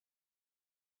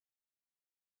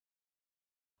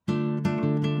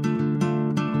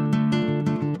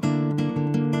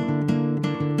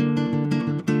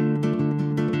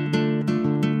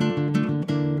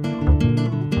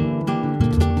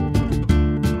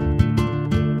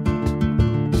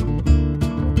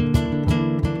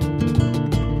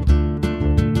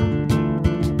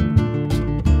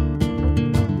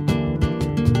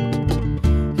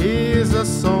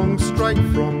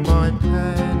straight from my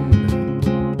pen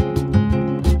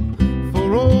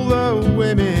for all the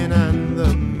women and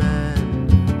the men,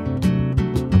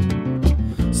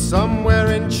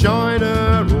 somewhere in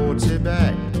China or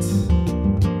Tibet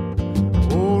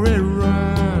or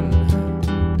Iran,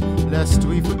 lest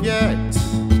we forget,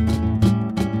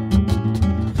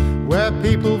 where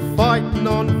people fight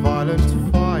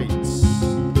non-violent fights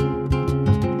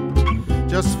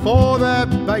just for their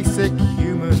basic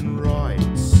human rights.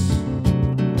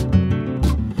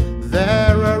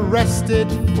 They're arrested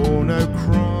for no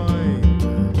crime.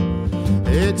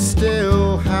 It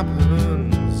still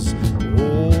happens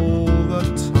all the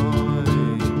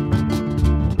time.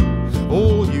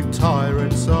 All you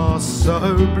tyrants are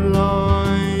so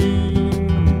blind.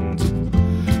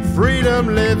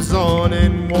 Freedom lives on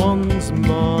in one's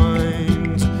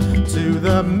mind. To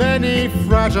the many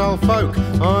fragile folk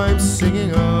I'm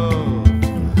singing of,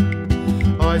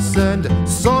 I send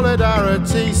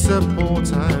solidarity,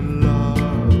 support and love,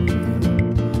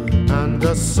 and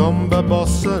a sombre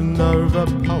bossa nova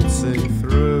pulsing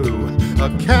through. A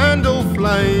candle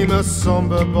flame, a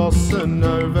sombre bossa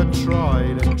nova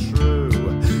tried and true.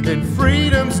 In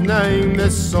freedom's name,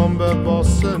 this sombre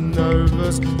bossa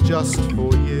nova's just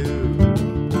for you.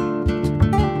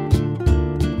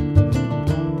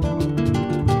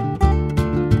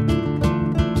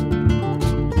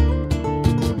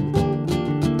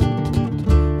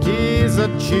 A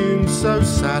tune so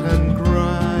sad and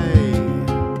grey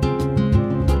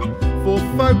for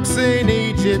folks in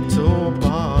Egypt or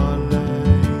Bali,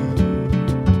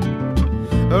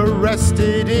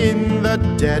 arrested in the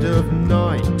dead of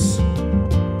night,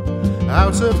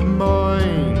 out of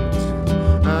mind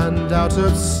and out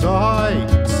of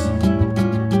sight.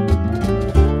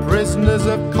 Prisoners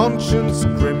of conscience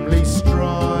grimly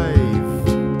strive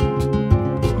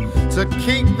to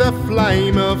keep the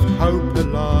flame of hope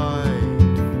alive.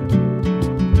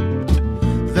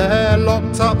 They're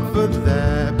locked up for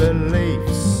their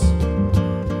beliefs,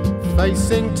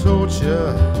 facing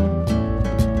torture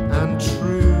and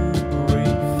true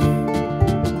grief.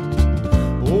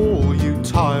 All you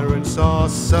tyrants are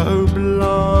so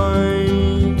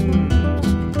blind.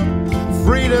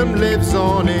 Freedom lives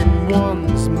on in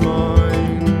one's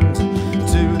mind.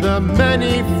 To the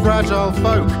many fragile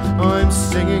folk I'm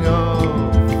singing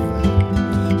of,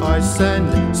 I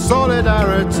send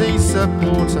solidarity,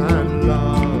 support and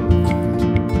love,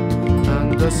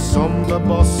 and a sombre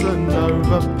bossa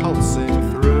nova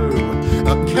pulsing through.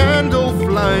 A candle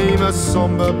flame, a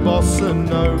sombre bossa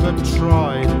nova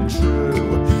tried and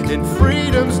true. In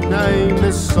freedom's name,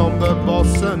 this sombre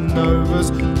bossa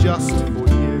nova's just for you.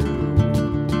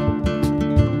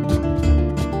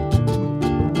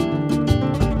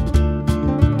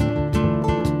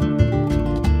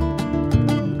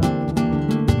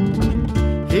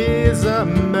 Here's a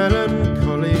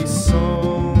melancholy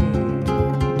song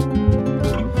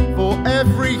for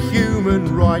every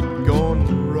human right gone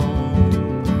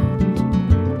wrong,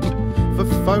 for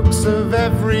folks of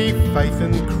every faith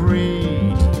and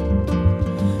creed,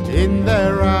 in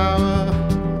their hour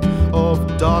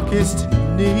of darkest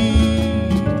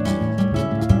need.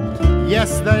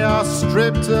 Yes, they are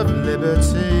stripped of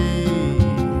liberty.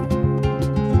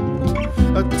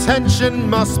 Attention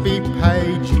must be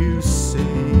paid, you see.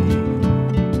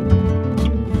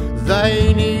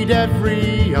 They need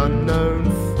every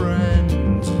unknown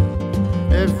friend,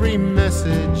 every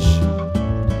message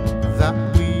that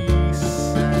we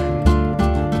send.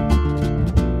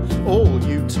 All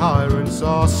you tyrants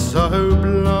are so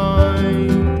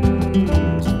blind.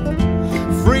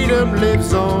 Freedom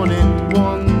lives on in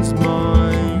one's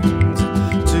mind.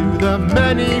 To the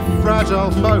many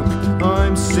fragile folk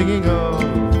I'm singing of,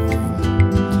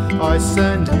 I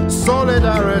send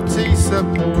solidarity,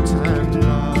 support and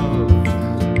love,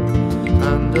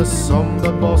 and a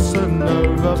sombre bossa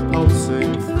nova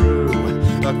pulsing through.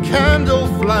 A candle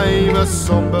flame, a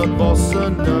sombre bossa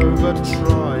nova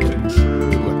tried and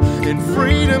true. In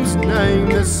freedom's name,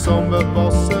 this sombre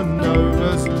bossa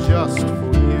nova's just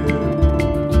for you.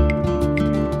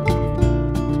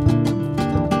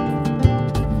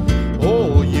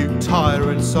 All you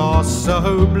tyrants are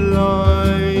so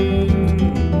blind.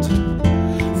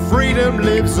 Freedom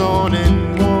lives on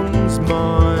in one's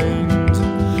mind.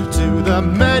 To the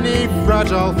many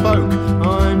fragile folk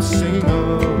I'm singing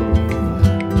of,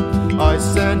 I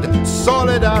send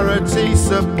solidarity,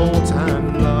 support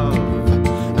and love,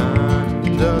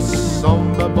 and a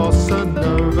sombre bossa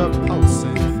nova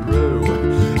pulsing through.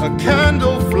 A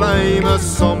candle flame, a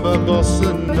sombre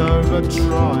bossa nova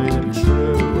tried and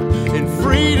true. In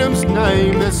freedom's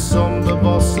name, this sombre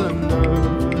bossa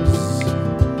nova's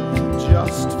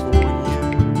just